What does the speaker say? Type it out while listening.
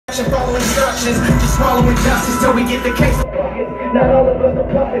Follow instructions, just swallowing justice till we get the case. Not all of us are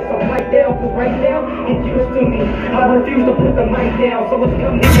puppets, so pipe down, cause right now, it's used to me. I refuse to put the mic down, so let's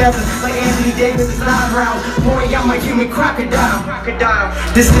come together like Anthony Davis' eyebrows, pouring out my human crocodile.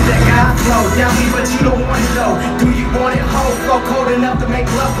 This is that Godflow, down me, but you don't want it though. Do you want it whole? Flow cold enough to make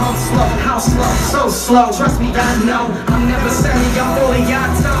love pump slow. How slow? So slow. Trust me, I know. I'm never semi, I'm fully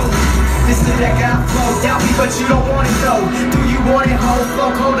Yato. This is that Godflow, doubt me, but you don't want it though. Do you want it whole?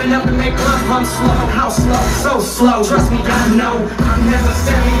 Flow cold enough to make love pump slow. How slow? So slow. Trust me, I know. I'm never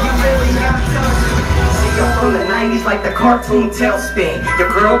semi, I'm really Yato. I'm from the 90s like the cartoon tailspin.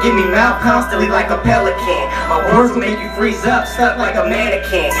 Your girl give me mouth constantly like a pelican. My words will make you freeze up, stuck like a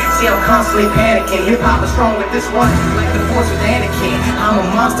mannequin. See, I'm constantly panicking. Hip-hop is strong with this one, like the force with Anakin. I'm a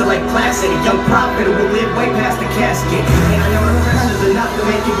monster like Placid, a young prophet who will live way past the casket. And I know the pressure is enough to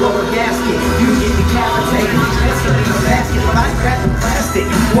make you blow a gasket. You get decapitated, that's in a basket. But I grab the plastic,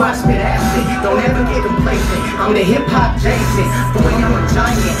 watch spit acid. Don't ever get complacent. I'm the hip-hop Jason. Boy, I'm a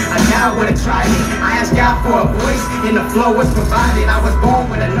giant. I die with a trident. I ask God for a voice, and the flow was provided. I was born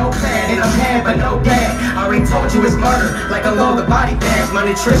with a notepad and a pad, but no dad. I already told you it's murder, like I load the body bags. My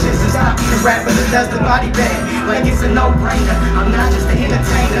nutrition is stop eating rap, but it does the body bag. Like it's a no-brainer. I'm not just an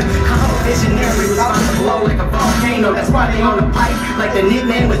entertainer. I'm a visionary, responsible to blow like a volcano. That's why they on the pipe, like the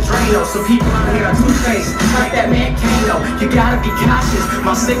nickname was Drano. So people out here are two-faced, like that man Kano. You gotta be cautious.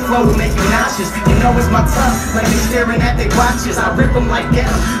 My sick flow will make you nauseous. You know it's my tongue, like they staring at their watches. I rip them like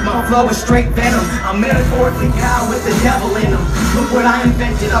denim. My flow is straight venom. I'm metaphorically cow with the devil in them. Look what I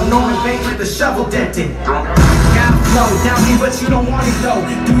invented. I'm Norman Bates with the shovel dented. Godflow, down me, but you don't want it though.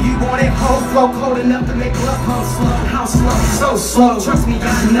 Do you want it whole? Flow cold enough to make love pump slow. How slow? So slow. Trust me,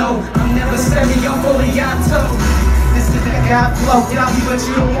 I know. I'm never semi, I'm fully Yato. This is that Godflow, down me, but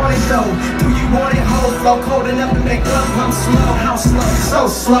you don't want it though. Do you want it whole? Flow cold enough to make love pump slow. How slow? So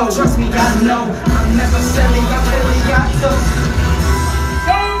slow. Trust me, I know. I'm never semi, I'm fully Yato.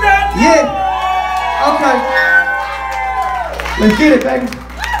 Yeah. Okay. Let's get it, baby.